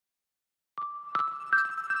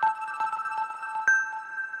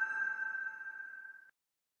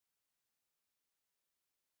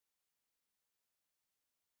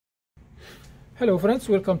Hello friends,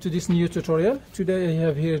 welcome to this new tutorial. Today I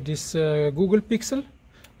have here this Google Pixel,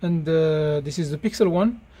 and this is the Pixel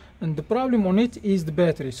 1, and the problem on it is the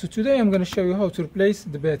battery. So today I'm going to show you how to replace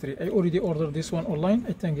the battery. I already ordered this one online.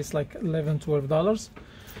 I think it's like $11-12.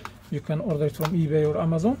 You can order it from eBay or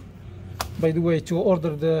Amazon. By the way, to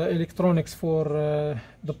order the electronics for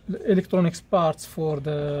the electronics parts for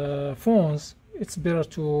the phones, it's better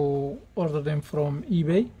to order them from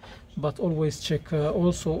eBay, but always check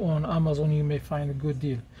also on Amazon. You may find a good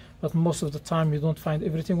deal, but most of the time you don't find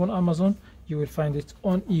everything on Amazon. You will find it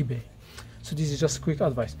on eBay. So this is just a quick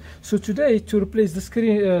advice. So today, to replace the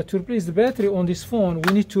screen, to replace the battery on this phone,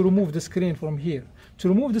 we need to remove the screen from here. To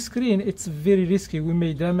remove the screen, it's very risky. We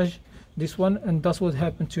may damage this one, and that's what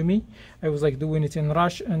happened to me. I was like doing it in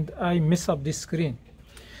rush and I mess up this screen.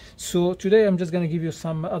 So today I'm just going to give you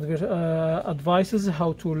some advices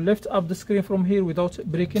how to lift up the screen from here without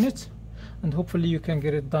breaking it, and hopefully you can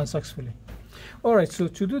get it done successfully. Alright, so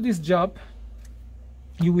to do this job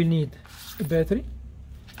you will need a battery,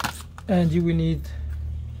 and you will need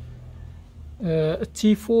a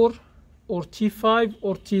T4 or T5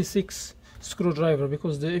 or T6 screwdriver,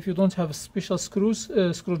 because if you don't have special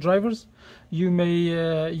screwdrivers, you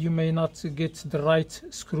may not get the right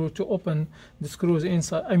screw to open the screws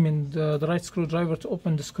inside. I mean the right screwdriver to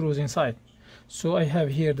open the screws inside. So I have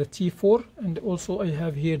here the T4, and also I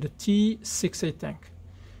have here the T6, I think.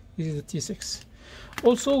 This is the T6.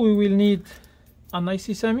 Also we will need an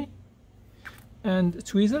IC semi and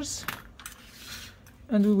tweezers,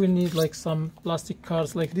 and we will need like some plastic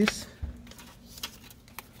cards like this.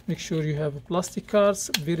 Make sure you have plastic cards,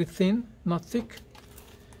 very thin, not thick.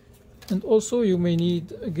 And also you may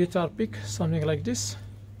need a guitar pick, something like this.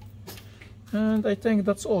 And I think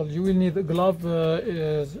that's all. You will need a glove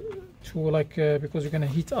because you're gonna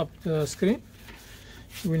heat up the screen.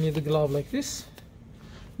 You will need a glove like this.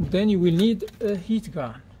 Then you will need a heat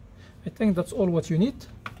gun. I think that's all what you need.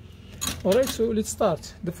 Alright, so let's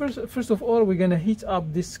start. First of all, we're gonna heat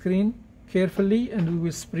up this screen carefully, and we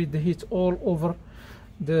will spread the heat all over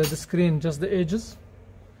the screen, just the edges,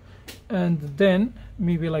 and then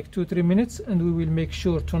maybe like 2-3 minutes, and we will make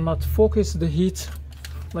sure to not focus the heat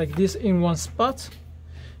like this in one spot,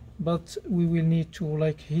 but we will need to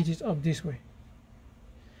like heat it up this way.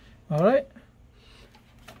 All right,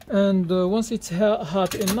 and once it's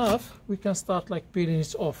hot enough, we can start like peeling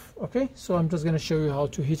it off. Okay, so I'm just gonna show you how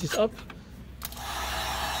to heat it up,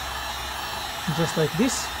 just like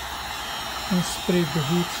this, and spread the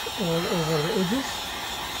heat all over the edges.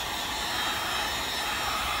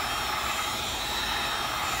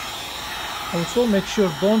 Also make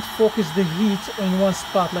sure don't focus the heat in one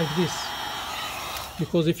spot like this,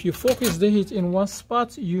 because if you focus the heat in one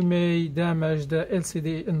spot, you may damage the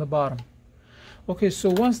LCD in the bottom. Okay, so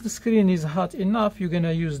once the screen is hot enough, you're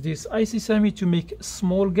gonna use this IC semi to make a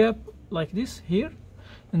small gap like this here,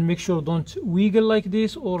 and make sure don't wiggle like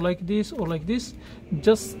this or like this or like this.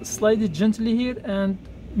 Just slide it gently here and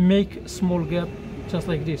make a small gap just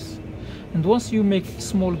like this. And once you make a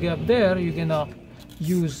small gap there, you're gonna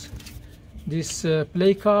use this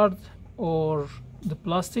play card or the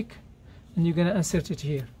plastic, and you're gonna insert it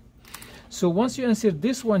here. So once you insert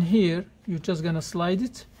this one here, you're just gonna slide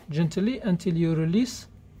it gently until you release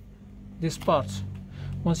this part.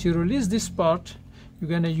 Once you release this part, you're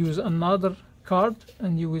gonna use another card,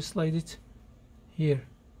 and you will slide it here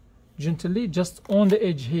gently, just on the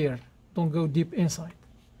edge here. Don't go deep inside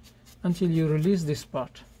until you release this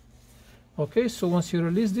part. Okay, so once you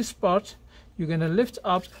release this part, you're gonna lift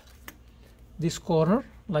up this corner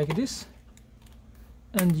like this,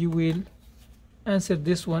 and you will insert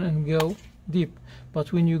this one and go deep.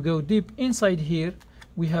 But when you go deep inside here,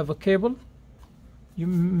 we have a cable. You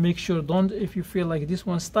make sure don't, if you feel like this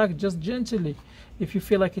one stuck, just gently, if you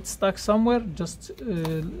feel like it's stuck somewhere, just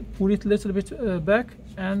pull it a little bit back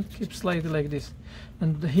and keep sliding like this.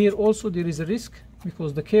 And here also there is a risk,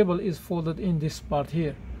 because the cable is folded in this part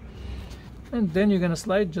here. And then you're gonna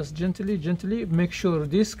slide just gently. Make sure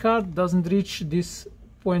this card doesn't reach this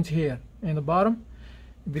point here in the bottom,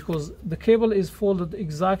 because the cable is folded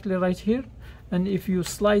exactly right here. And if you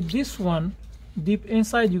slide this one deep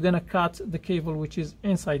inside, you're gonna cut the cable which is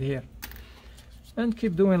inside here. And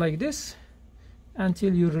keep doing like this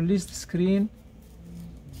until you release the screen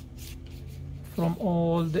from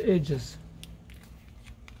all the edges.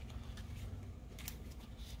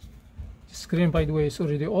 Screen, by the way, is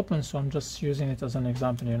already open, so I'm just using it as an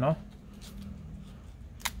example, you know.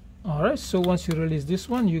 All right, so once you release this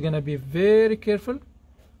one, you're gonna be very careful.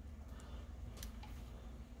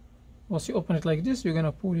 Once you open it like this, you're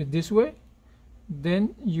gonna pull it this way,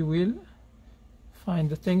 then you will find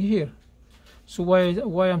the thing here. So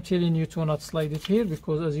why I'm telling you to not slide it here,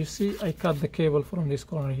 because as you see I cut the cable from this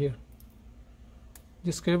corner here.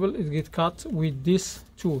 This cable it get cut with this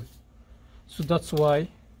tool, so that's why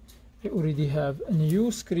I already have a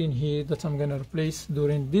new screen here that I'm gonna replace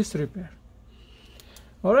during this repair.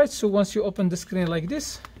 Alright, so once you open the screen like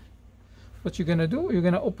this, what you're gonna do, you're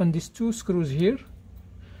gonna open these two screws here.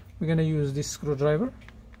 We're gonna use this screwdriver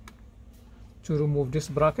to remove this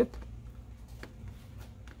bracket.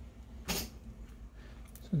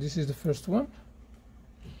 So this is the first one,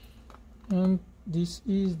 and this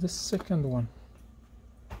is the second one.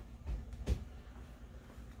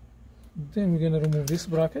 Then we're gonna remove this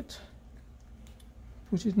bracket,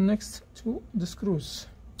 put it next to the screws.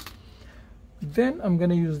 Then I'm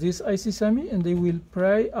gonna use this IC Semi, and they will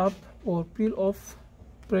pry up or peel off,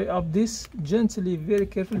 pry up this gently, very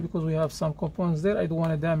carefully, because we have some components there. I don't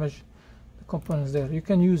want to damage the components there. You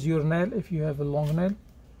can use your nail if you have a long nail,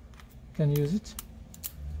 you can use it,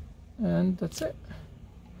 and that's it.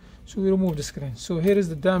 So we remove the screen. So here is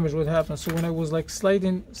the damage. What happens? So when I was like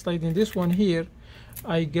sliding this one here,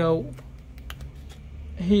 I go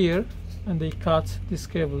here and they cut this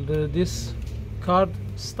cable. This card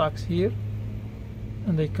stuck here,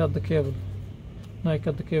 and they cut the cable. Now I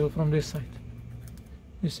cut the cable from this side,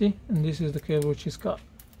 you see, and this is the cable which is cut.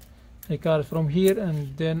 I cut it from here,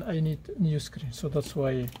 and then I need a new screen, so that's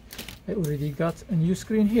why I already got a new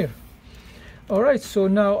screen here. Alright, so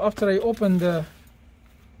now after I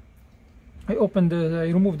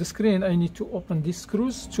remove the screen, I need to open these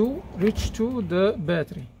screws to reach to the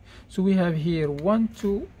battery. So we have here 1,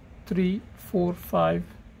 2, 3, 4, 5,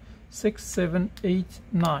 6, 7, 8,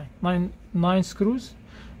 9 screws,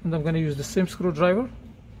 and I'm going to use the same screwdriver.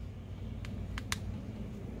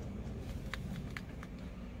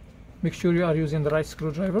 Make sure you are using the right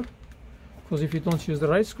screwdriver, because if you don't use the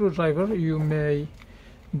right screwdriver, you may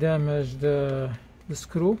damage the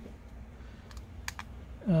screw,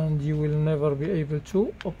 and you will never be able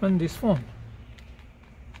to open this phone.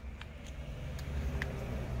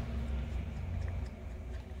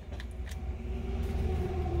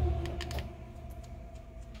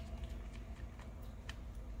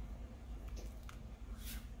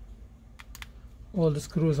 All the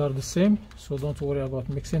screws are the same, so don't worry about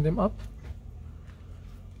mixing them up.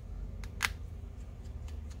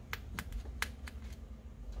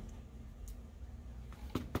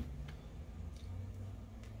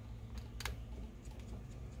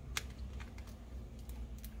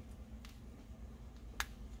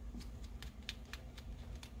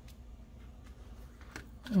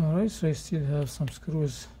 Alright, so I still have some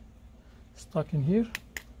screws stuck in here.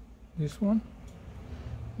 This one,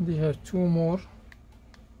 they have 2 more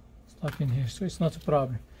stuck in here, so it's not a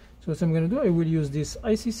problem. So what I'm going to do, I will use this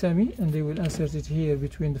IC Semi, and they will insert it here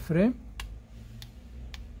between the frame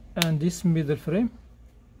and this middle frame,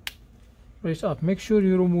 right up. Make sure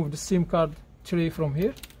you remove the SIM card tray from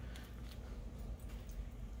here.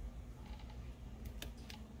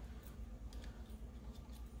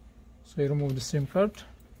 So I remove the SIM card.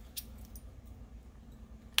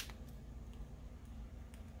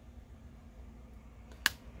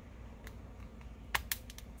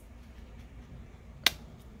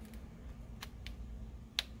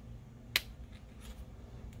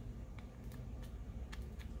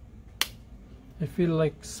 I feel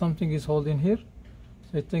like something is holding here,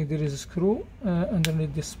 so I think there is a screw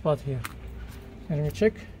underneath this spot here. Let me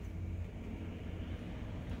check.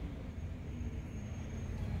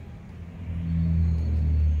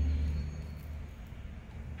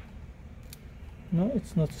 No,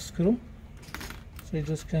 it's not a screw, so I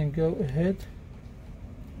just can go ahead.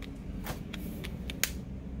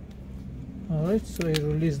 Alright, so I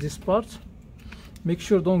release this part. Make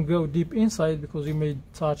sure don't go deep inside, because you may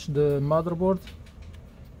touch the motherboard.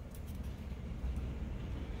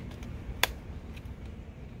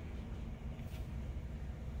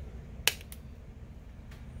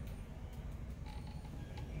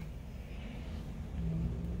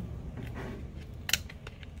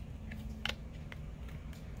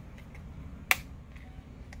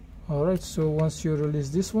 Alright, so once you release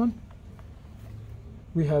this one,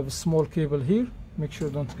 we have a small cable here. Make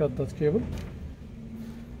sure don't cut that cable.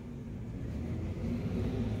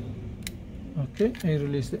 Okay, I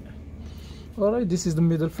released it. Alright, this is the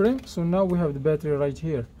middle frame. So now we have the battery right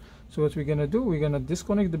here. So what we're gonna do, we're gonna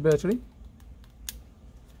disconnect the battery.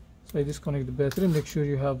 So I disconnect the battery. Make sure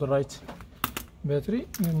you have the right battery.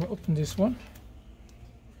 Let me open this one.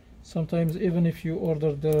 Sometimes even if you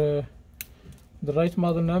order the right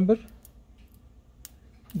model number,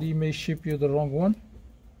 they may ship you the wrong one.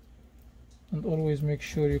 And always make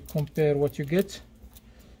sure you compare what you get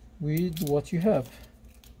with what you have.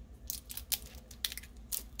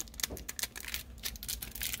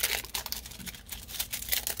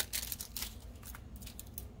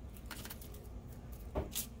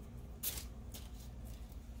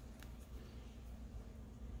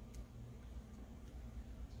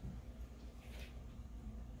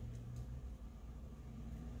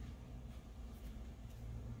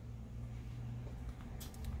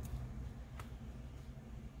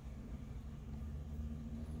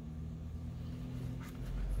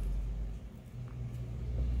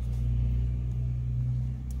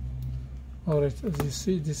 Alright, as you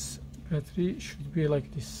see, this battery should be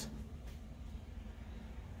like this.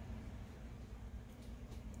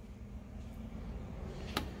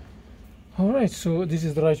 Alright, so this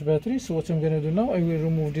is the right battery. So what I'm gonna do now, I will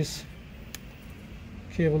remove this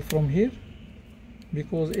cable from here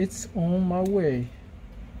because it's on my way.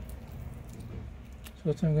 So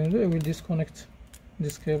what I'm gonna do, I will disconnect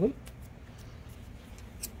this cable.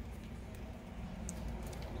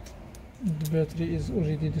 The battery is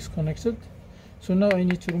already disconnected. So now I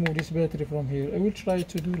need to remove this battery from here. I will try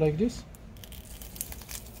to do like this.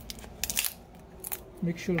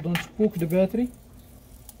 Make sure don't poke the battery.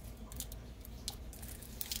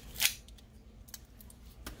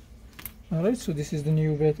 Alright, so this is the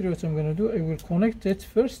new battery. What I'm gonna do, I will connect it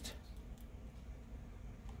first.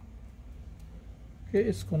 Okay,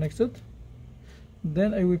 it's connected.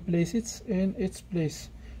 Then I will place it in its place.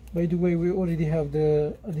 By the way, we already have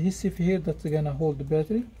the adhesive here that's gonna hold the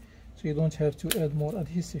battery, so you don't have to add more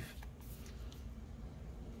adhesive.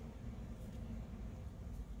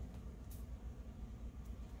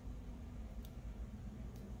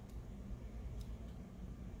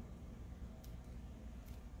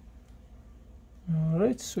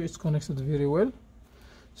 Alright, so it's connected very well.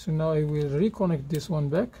 So now I will reconnect this one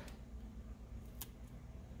back.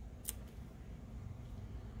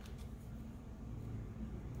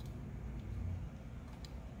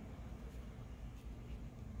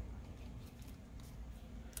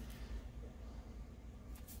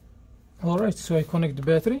 Alright, so I connect the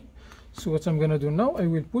battery. So what I'm gonna do now, I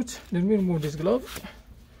will put, let me remove this glove.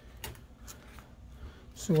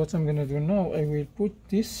 So what I'm gonna do now, I will put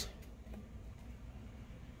this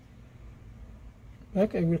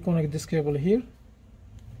back. I will connect this cable here.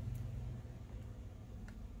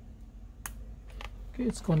 Okay,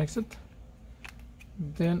 it's connected.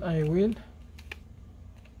 Then I will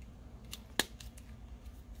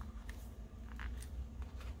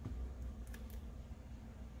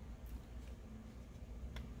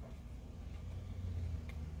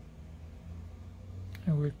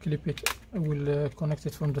clip it. I will connect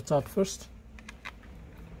it from the top first.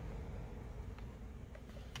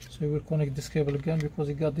 So I will connect this cable again because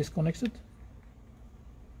it got disconnected.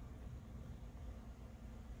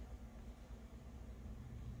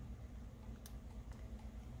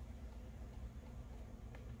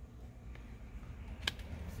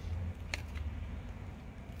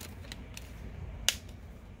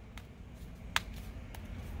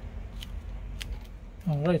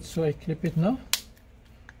 Alright, so I clip it now.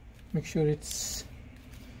 Make sure it's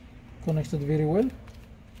connected very well.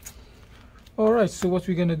 Alright, so what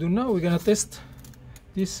we're gonna do now, we're gonna test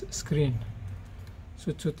this screen.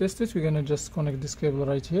 So to test it, we're gonna just connect this cable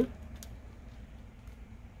right here.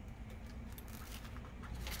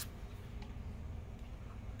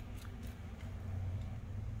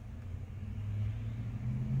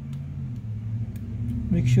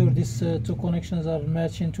 Make sure these two connections are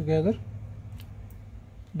matching together.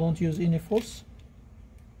 Don't use any force.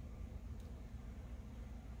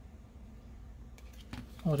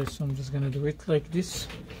 Alright, so I'm just gonna do it like this.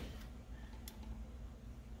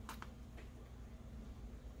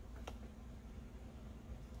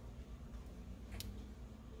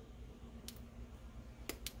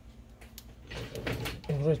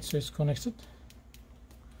 Alright, so it's connected.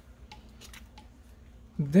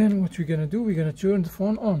 Then what we're gonna do, we're gonna turn the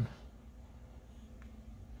phone on.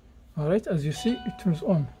 Alright, as you see, it turns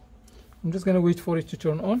on. I'm just gonna wait for it to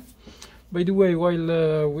turn on. By the way,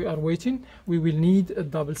 while we are waiting, we will need a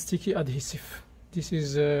double sticky adhesive. This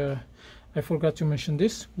is, I forgot to mention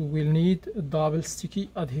this, we will need a double sticky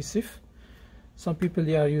adhesive. Some people,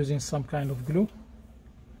 they are using some kind of glue.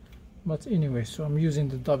 But anyway, so I'm using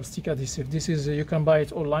the double sticky adhesive. This is, you can buy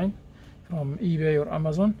it online from eBay or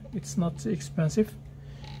Amazon. It's not expensive.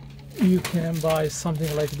 You can buy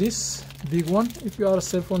something like this, big one. If you are a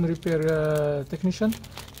cell phone repair technician,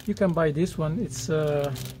 you can buy this one. It's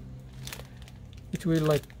it will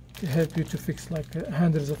like help you to fix like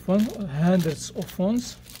hundreds of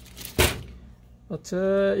phones. But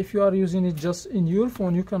if you are using it just in your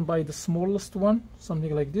phone, you can buy the smallest one,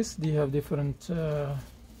 something like this. They have different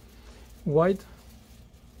wide.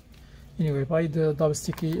 Anyway, buy the double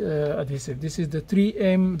sticky adhesive. This is the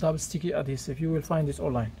 3M double sticky adhesive. You will find it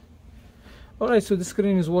online. Alright, so the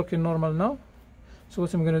screen is working normal now. So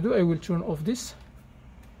what I'm gonna do, I will turn off this,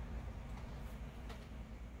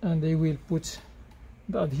 and I will put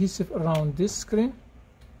the adhesive around this screen.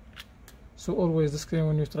 So always the screen,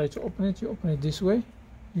 when you try to open it, you open it this way.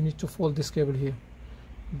 You need to fold this cable here,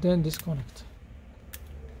 then disconnect.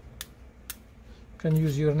 You can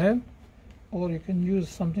use your nail, or you can use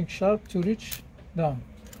something sharp to reach down.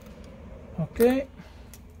 Okay,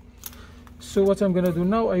 So what I'm gonna do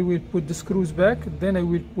now, I will put the screws back, then I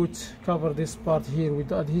will cover this part here with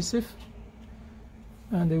the adhesive,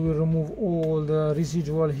 and I will remove all the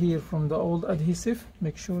residual here from the old adhesive,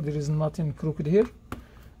 make sure there is nothing crooked here,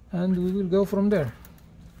 and we will go from there.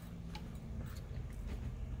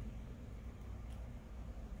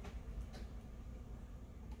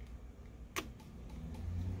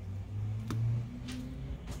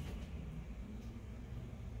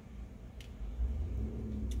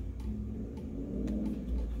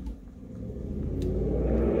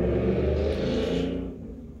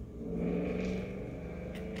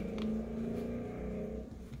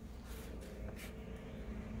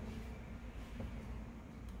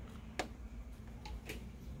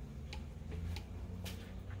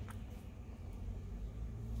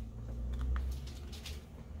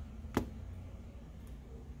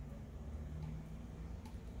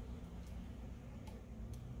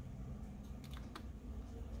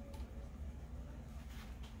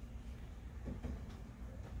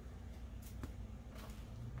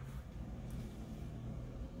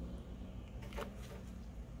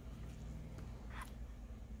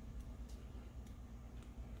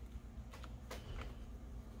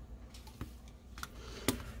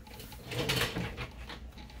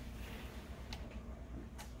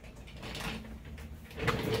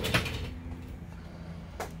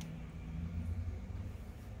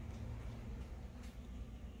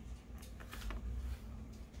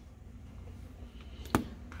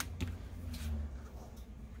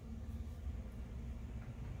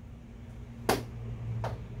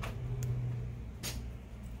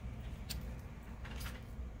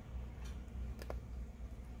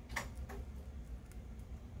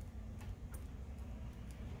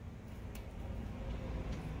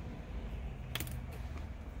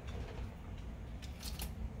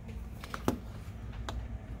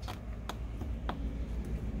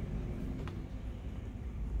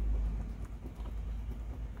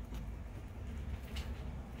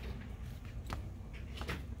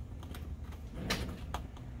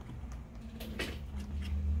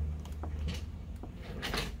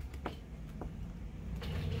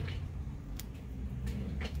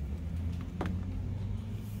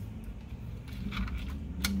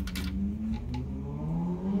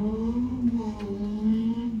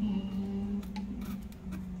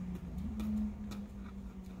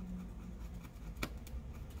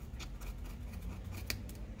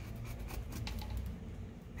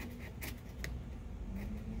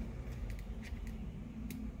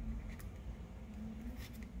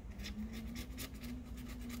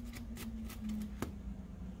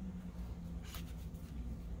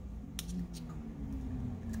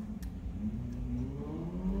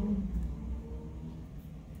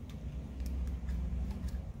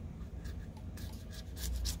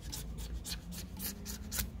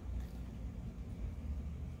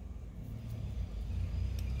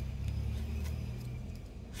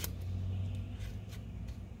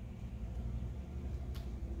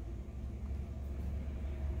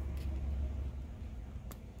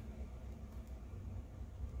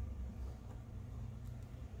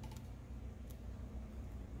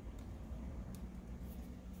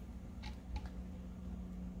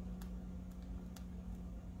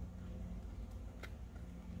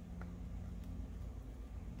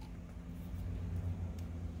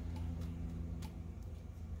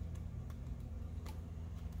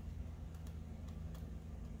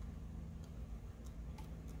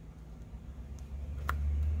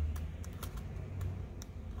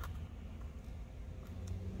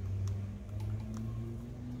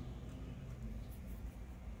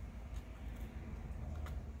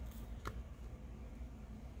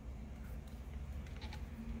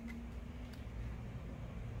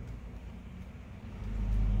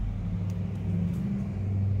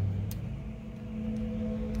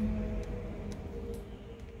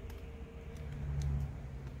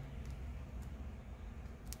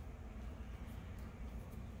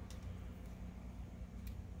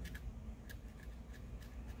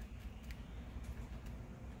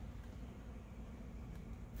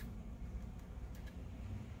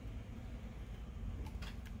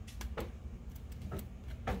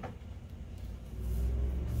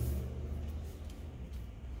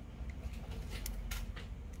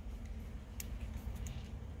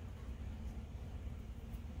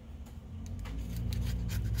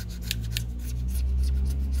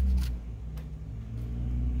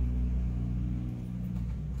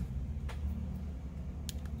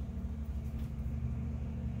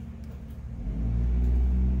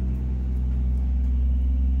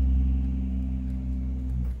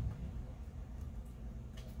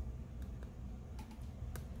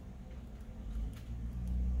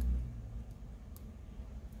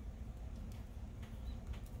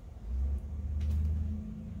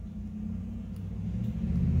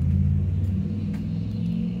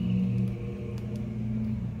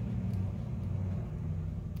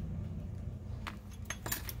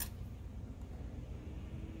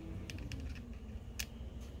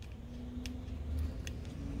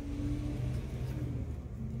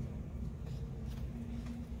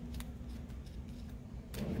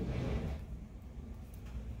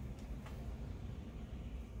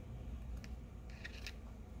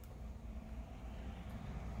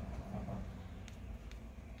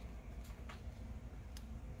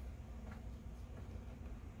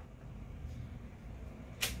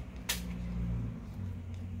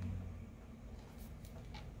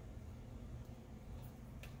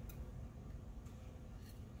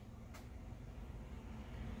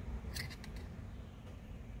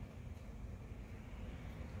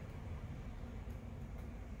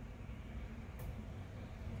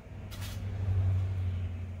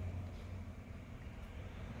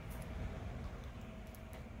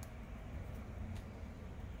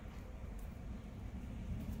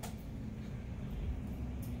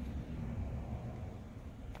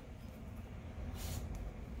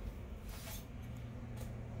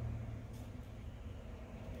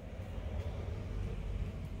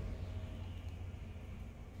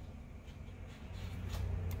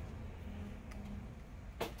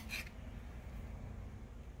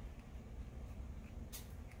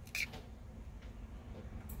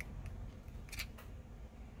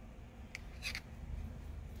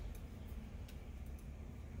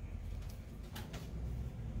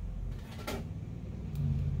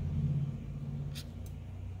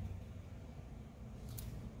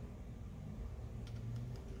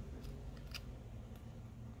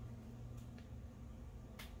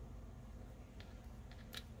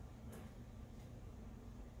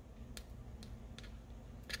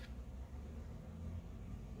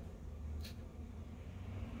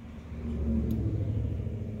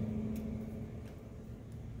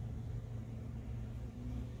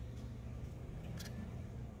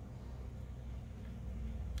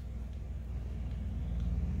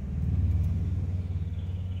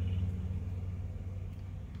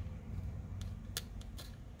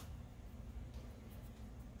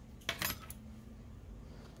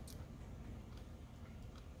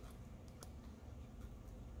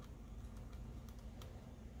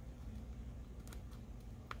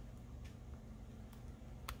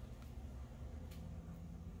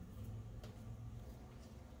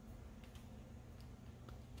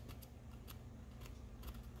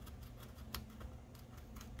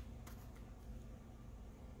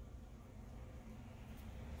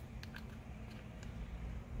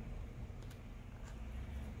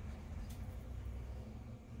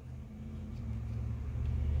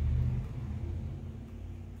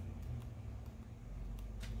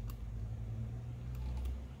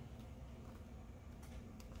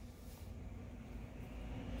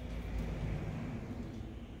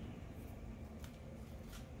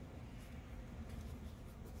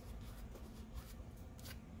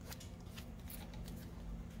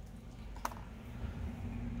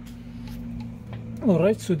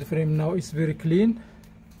 Alright, so the frame now is very clean.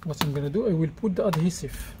 What I'm gonna do, I will put the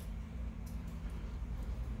adhesive.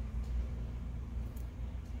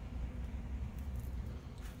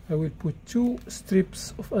 I will put 2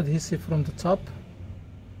 strips of adhesive from the top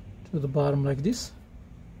to the bottom like this.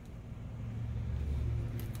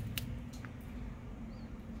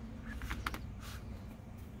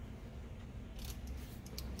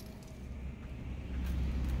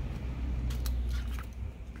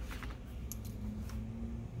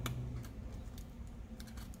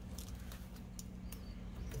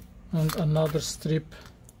 And another strip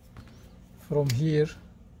from here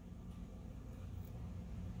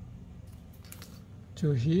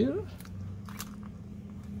to here.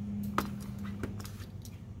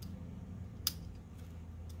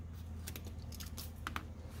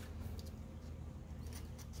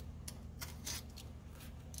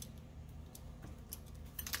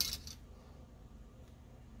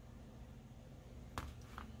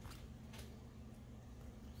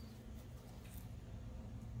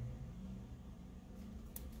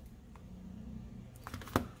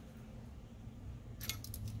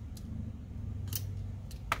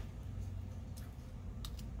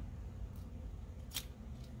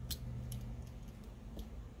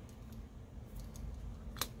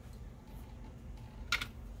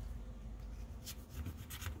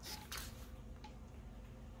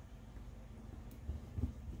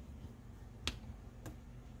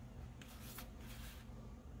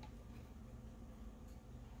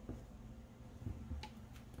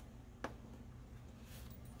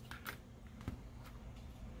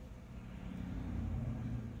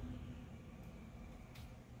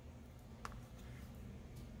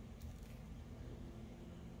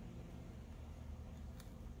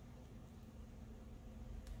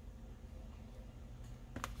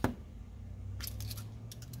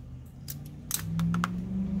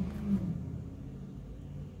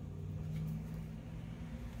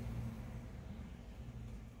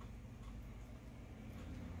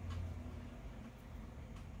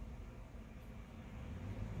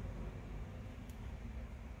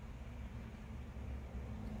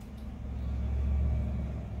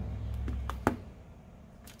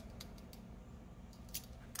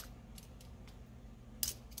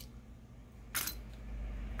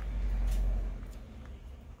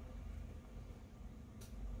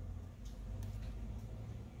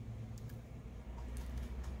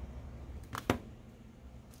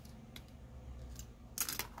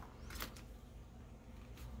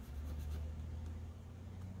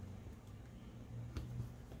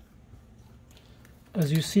 As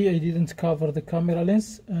you see, I didn't cover the camera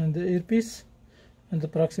lens and the earpiece and the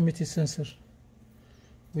proximity sensor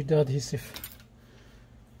with the adhesive.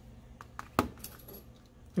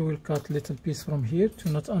 I will cut a little piece from here to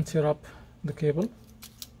not interrupt the cable.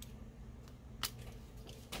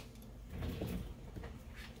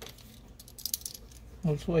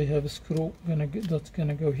 Also, I have a screw that's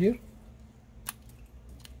gonna go here.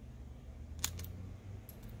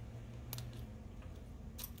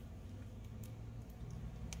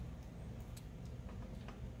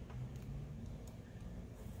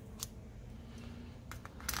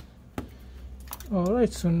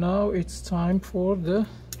 Alright, so now it's time for the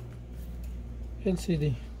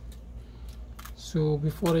LCD. So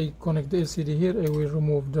before I connect the LCD here, I will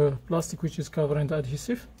remove the plastic which is covering the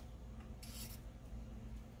adhesive.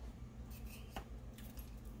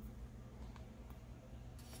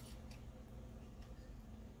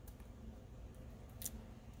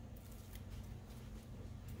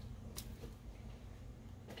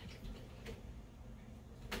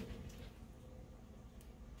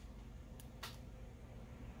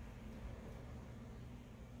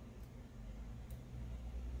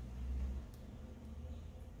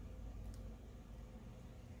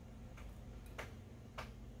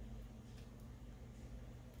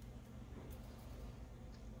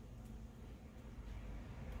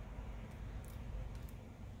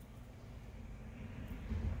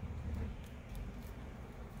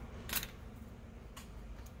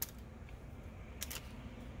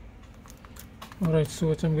 Alright, so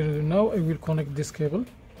what I'm going to do now, I will connect this cable.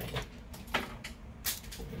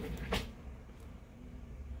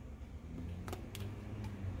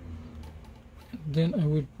 Then I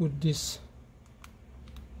will put this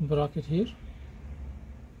bracket here.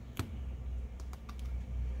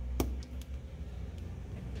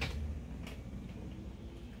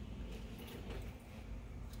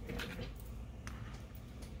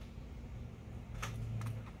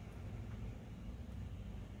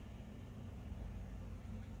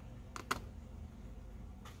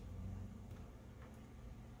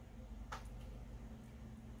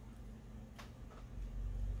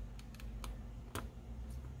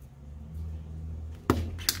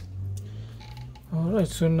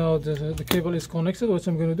 Alright, so now the cable is connected. What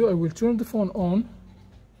I'm going to do, I will turn the phone on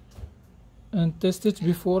and test it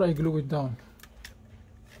before I glue it down.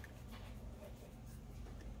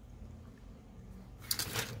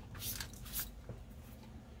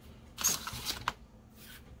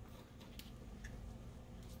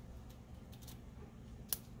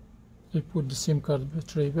 I put the SIM card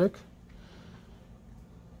tray back.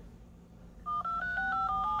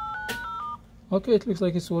 Okay, it looks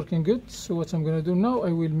like it's working good. So what I'm gonna do now,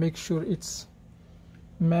 I will make sure it's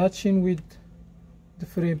matching with the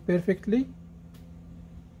frame perfectly.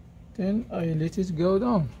 Then I let it go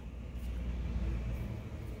down.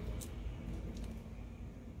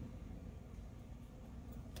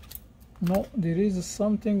 No, there is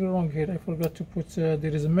something wrong here. I forgot to put,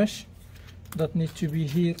 there is a mesh that needs to be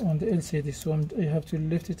here on the LCD. So I have to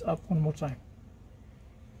lift it up one more time.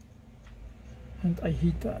 And I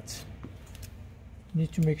hit that.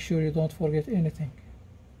 Need to make sure you don't forget anything.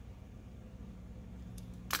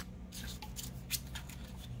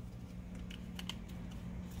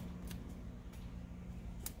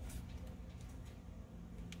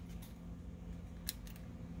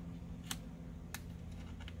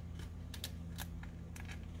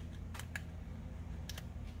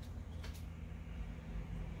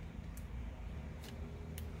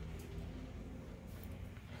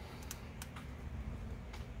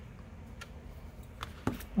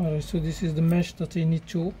 Alright, so this is the mesh that I need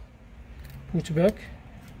to put back.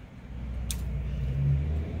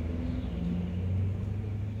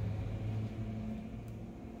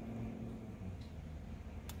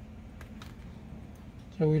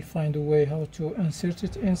 I will find a way how to insert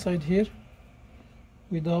it inside here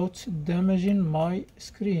without damaging my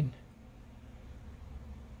screen.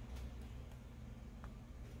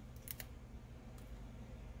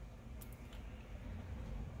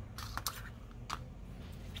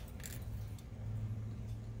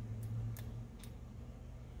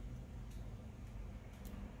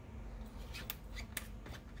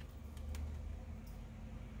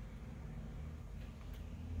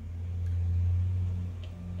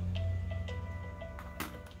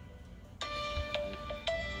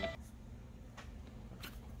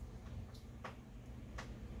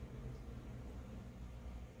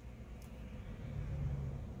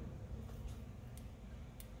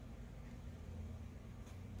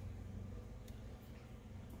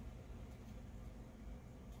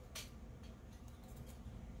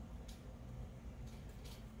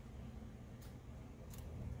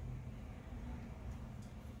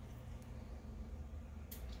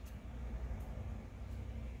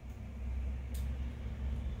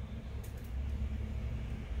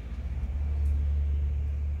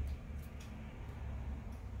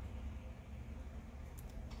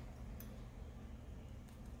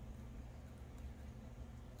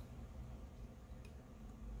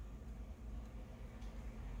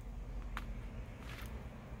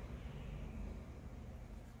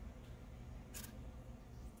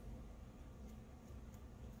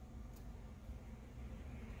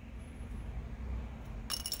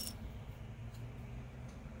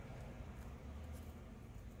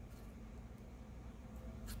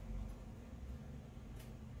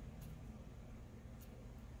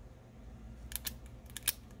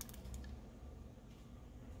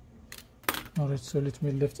 Alright, so let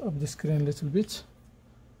me lift up the screen a little bit.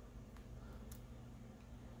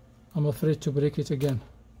 I'm afraid to break it again.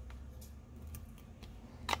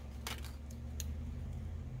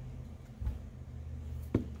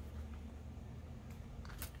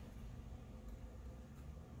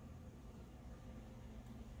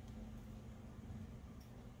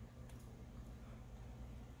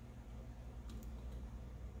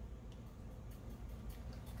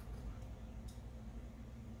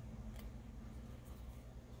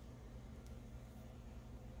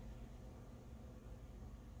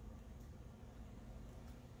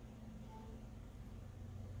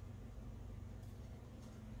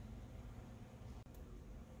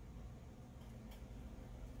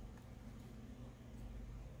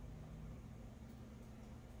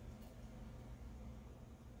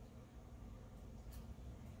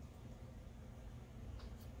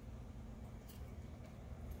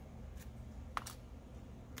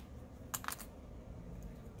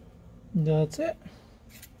 That's it.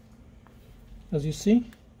 As you see,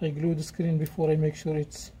 I glue the screen before I make sure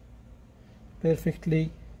it's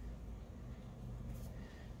perfectly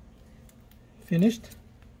finished,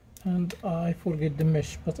 and I forget the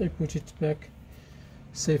mesh, but I put it back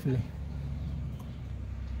safely.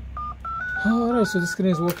 Alright, so the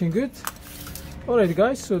screen is working good. Alright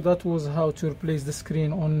guys, so that was how to replace the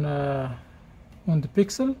screen on the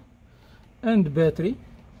Pixel and the battery.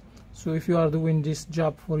 So if you are doing this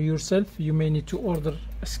job for yourself, you may need to order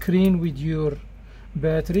a screen with your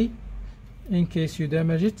battery in case you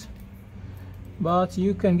damage it, but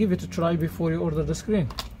you can give it a try before you order the screen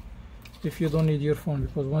if you don't need your phone,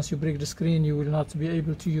 because once you break the screen you will not be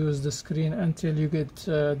able to use the screen until you get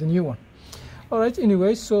the new one. Alright,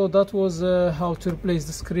 anyway, so that was how to replace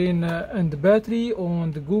the screen and the battery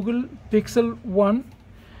on the Google Pixel 1.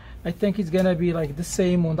 I think it's gonna be like the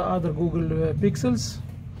same on the other Google Pixels.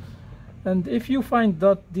 And if you find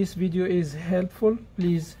that this video is helpful,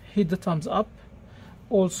 please hit the thumbs up.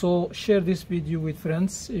 Also share this video with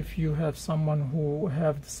friends if you have someone who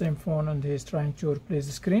have the same phone and is trying to replace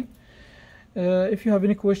the screen. If you have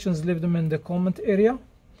any questions, leave them in the comment area.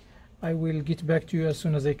 I will get back to you as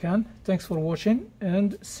soon as I can. Thanks for watching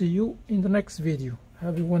and see you in the next video.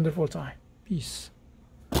 Have a wonderful time. Peace.